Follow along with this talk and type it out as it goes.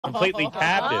completely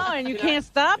captive. Oh, and you can't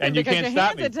stop it And you because can't your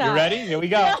stop me. hands are tied. You ready? Here we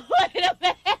go. No, wait a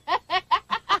minute.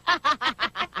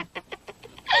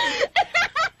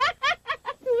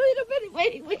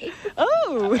 Wait.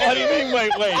 Oh. What do you mean,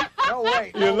 wait? No,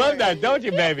 wait. You love that, don't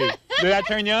you, baby? Did that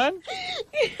turn you on?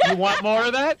 You want more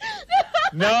of that?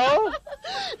 No?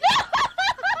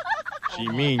 She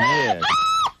mean yes.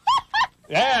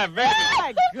 Yeah, baby.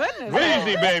 My goodness.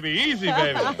 Easy,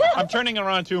 baby. I'm turning her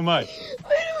on too much.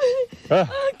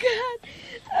 Oh, God.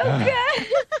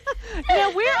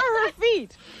 Now, where are her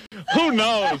feet? Who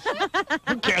knows?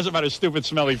 Who cares about her stupid,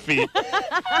 smelly feet?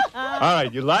 All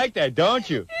right, you like that, don't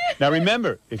you? Now,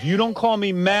 remember, if you don't call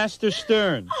me Master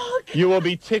Stern, you will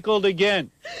be tickled again.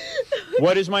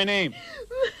 What is my name?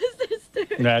 Master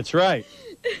Stern. That's right.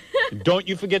 Don't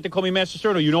you forget to call me Master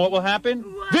Stern, or you know what will happen?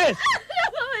 What? This!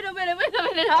 Wait a minute.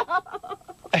 No.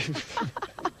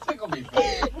 Tickle me.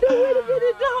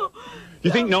 No.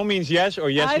 You think no means yes, or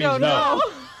yes I means don't no? know.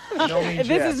 No means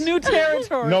This yes. is new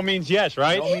territory. No means yes,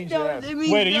 right? No means yes.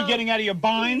 Wait, are you getting out of your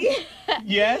binds?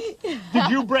 Yes? Did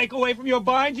you break away from your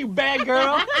binds, you bad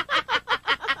girl?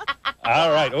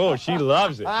 All right. Oh, she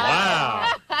loves it.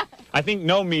 Wow. I think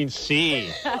no means see.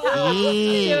 You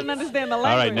don't understand the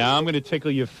language. All right, now I'm going to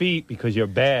tickle your feet because you're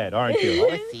bad, aren't you?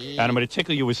 And I'm going to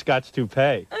tickle you with Scott's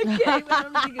toupee. Okay, but I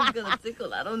don't think it's gonna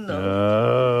tickle. I don't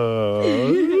know.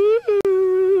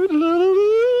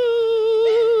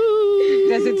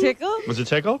 Does it tickle? Was it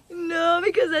tickle? No,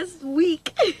 because that's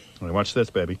weak. All right, watch this,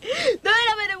 baby. Wait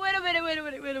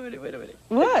a minute.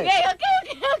 What? Okay.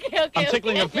 I'm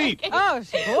tickling your feet. Oh, boy.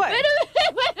 Wait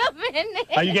a minute.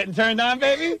 Are you getting turned on,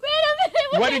 baby? Wait a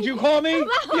minute. What did you call me?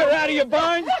 You're out of your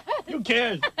binds? Who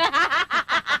cares?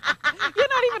 You're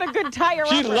not even a good tire.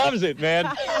 She loves it,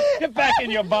 man. Get back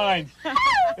in your binds.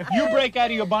 If you break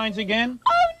out of your binds again,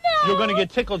 you're going to get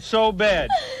tickled so bad.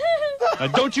 Now,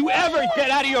 don't you ever get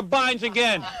out of your binds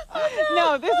again.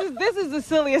 No, this is the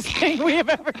silliest thing we have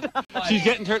ever done. She's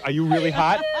getting turned. Are you really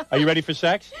hot? Are you ready for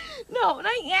sex? No,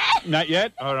 not yet. Not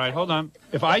yet? All right, hold on.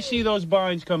 If I see those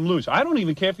binds come loose, I don't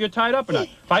even care if you're tied up or not.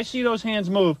 If I see those hands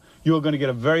move, you're going to get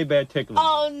a very bad tickling.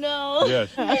 Oh, no. Yes.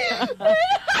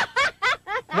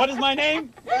 What is my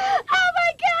name? Oh,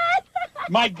 my God.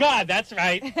 My God, that's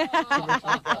right.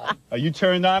 Are you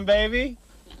turned on, baby?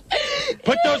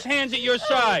 Put those hands at your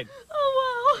side.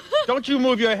 Oh, wow. Don't you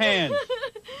move your hands.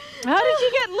 How did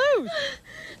you get loose?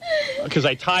 Because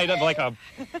I tied up like a...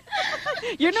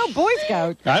 You're no Boy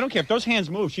Scout. I don't care. If those hands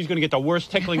move, she's going to get the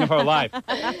worst tickling of her life.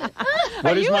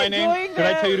 What is you my name? enjoying Did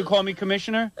I that? tell you to call me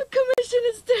Commissioner?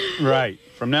 Commissioner Stern. Right.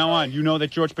 From now on, you know that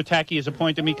George Pataki has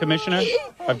appointed me Commissioner?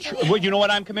 What, you know what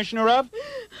I'm Commissioner of?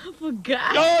 I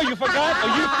forgot. Oh, you forgot?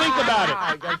 Oh, you think about it.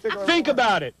 Think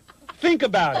about it. Think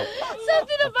about it.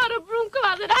 Something about a broom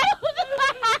closet. I don't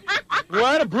know.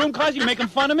 What? A broom closet? You making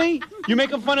fun of me? You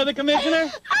making fun of the Commissioner?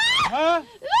 Huh?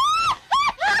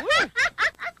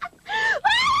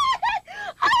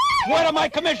 What am I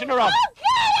Commissioner of?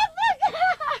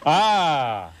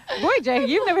 Ah. Boy, Jackie,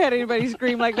 you've never had anybody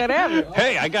scream like that, have you?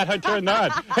 Hey, I got her turned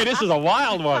on. Hey, this is a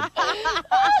wild one.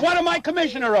 What am I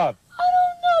Commissioner of? I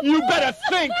don't know. You better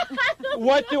think.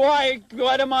 What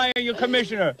am I your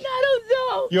Commissioner? I don't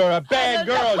know. You're a bad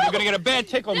girl. You're going to get a bad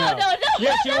tickle now. No.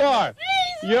 Yes, you are.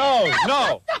 Please. Yo,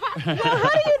 no. Well, how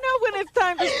do you know when it's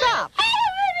time to stop? I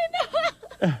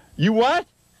don't know. You what?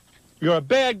 You're a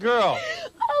bad girl.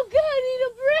 Oh, God, I need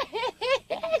a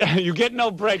break. You get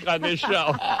no break on this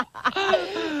show. How do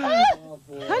you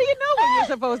know when you're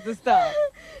supposed to stop?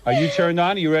 Are you turned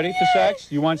on? Are you ready for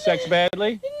sex? You want sex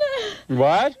badly? No.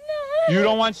 What? No. You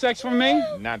don't want sex from me?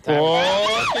 Not time.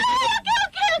 Oh,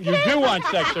 you do want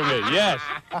sex from me, yes.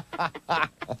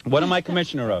 What am I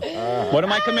Commissioner of? What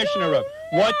am I Commissioner of?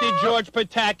 What did George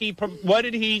Pataki, what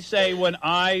did he say when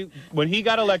he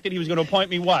got elected, he was going to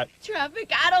appoint me what?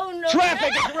 Traffic, I don't know.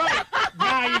 Traffic is right.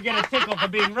 Now you get a tickle for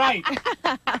being right.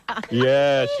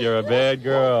 Yes, you're a bad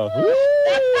girl.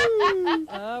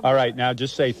 All right, now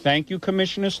just say thank you,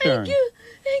 Commissioner Stern.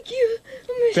 Thank you.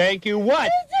 Thank you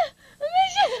what?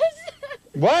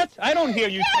 What? I don't hear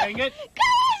you saying it.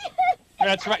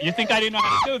 That's right. You think I didn't know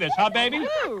how to do this, huh, baby?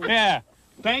 No. Yeah.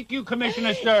 Thank you,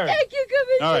 Commissioner Stern. Thank you,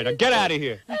 Commissioner. All right, now get out of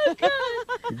here. Oh, God.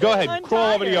 Go ahead, I'm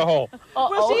crawl over to tired. your hole.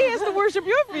 Well, she has to worship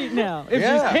your feet now, if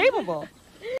Yeah. she's capable.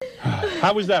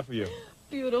 How was that for you?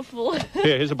 Beautiful.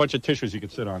 Here's a bunch of tissues you can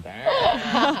sit on.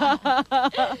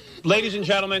 Ladies and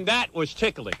gentlemen, that was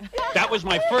tickling. That was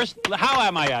my first... How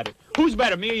am I at it? Who's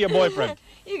better, me or your boyfriend?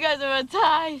 You guys are a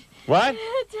tie. What?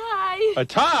 A tie. A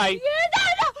tie? Yeah,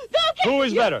 no, Who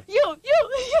is better? You.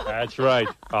 That's right.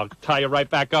 I'll tie you right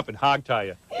back up and hog tie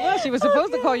you. Well, she was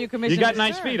supposed to call you Commissioner. You got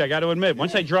nice Stern. feet, I got to admit.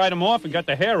 Once I dried them off and got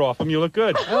the hair off them, you look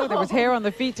good. Oh, there was hair on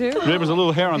the feet, too? There was a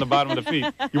little hair on the bottom of the feet.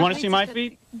 You want to see my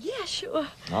feet? Yeah, sure.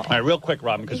 All right, real quick,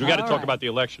 Robin, because we got to All talk right. about the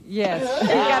election. Yes. You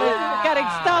gotta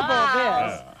stop all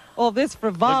this. All this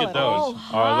frivolity. Look at those.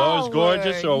 Are those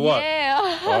gorgeous or what?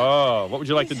 Yeah. Oh, what would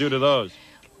you like to do to those?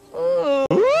 Ooh.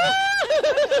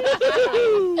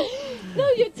 No,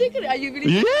 you're tickling. Are you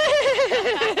really?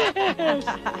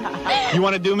 Yeah. You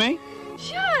want to do me?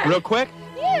 Sure. Real quick?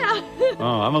 Yeah.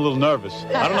 Oh, I'm a little nervous.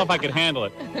 I don't know if I could handle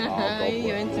it.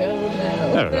 You're in trouble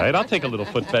now. All right, I'll take a little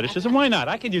foot fetishism. Why not?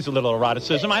 I could use a little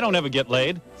eroticism. I don't ever get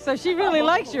laid. So she really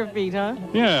likes your feet, huh?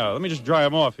 Yeah, let me just dry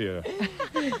them off here.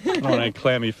 I don't want any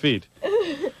clammy feet. All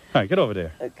right, get over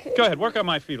there. Okay. Go ahead, work on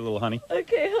my feet a little, honey.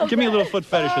 Okay. Give me a little foot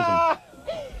fetishism.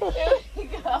 Here we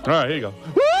go. All right, here you go.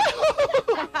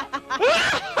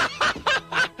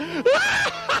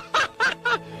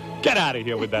 Get out of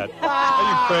here with that.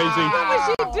 Are you crazy? What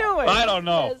was she doing? I don't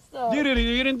know. Yes, sir. You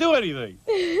didn't do anything.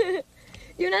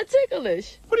 You're not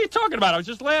ticklish. What are you talking about? I was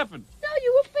just laughing. No,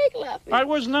 you were fake laughing. I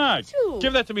was not. True.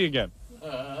 Give that to me again.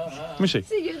 Let me see.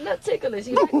 See, you're not ticklish.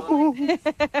 You're not going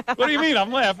What do you mean?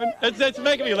 I'm laughing. That's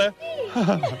making me laugh.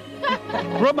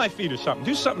 Rub my feet or something.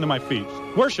 Do something to my feet.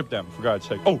 Worship them, for God's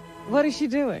sake. Oh, What is she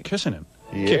doing? kissing him.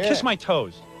 Yeah. Kiss my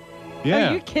toes. Are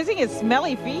Yeah. you kissing his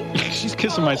smelly feet? She's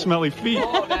kissing my smelly feet.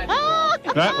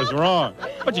 That was wrong.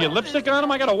 What, you get lipstick on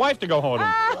him? I got a wife to go home to.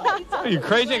 Are you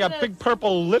crazy? I got big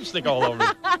purple lipstick all over me.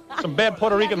 Some bad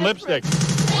Puerto Rican lipstick. Kiss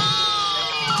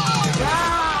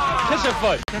her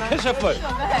foot. Kiss her foot.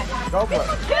 Go for it.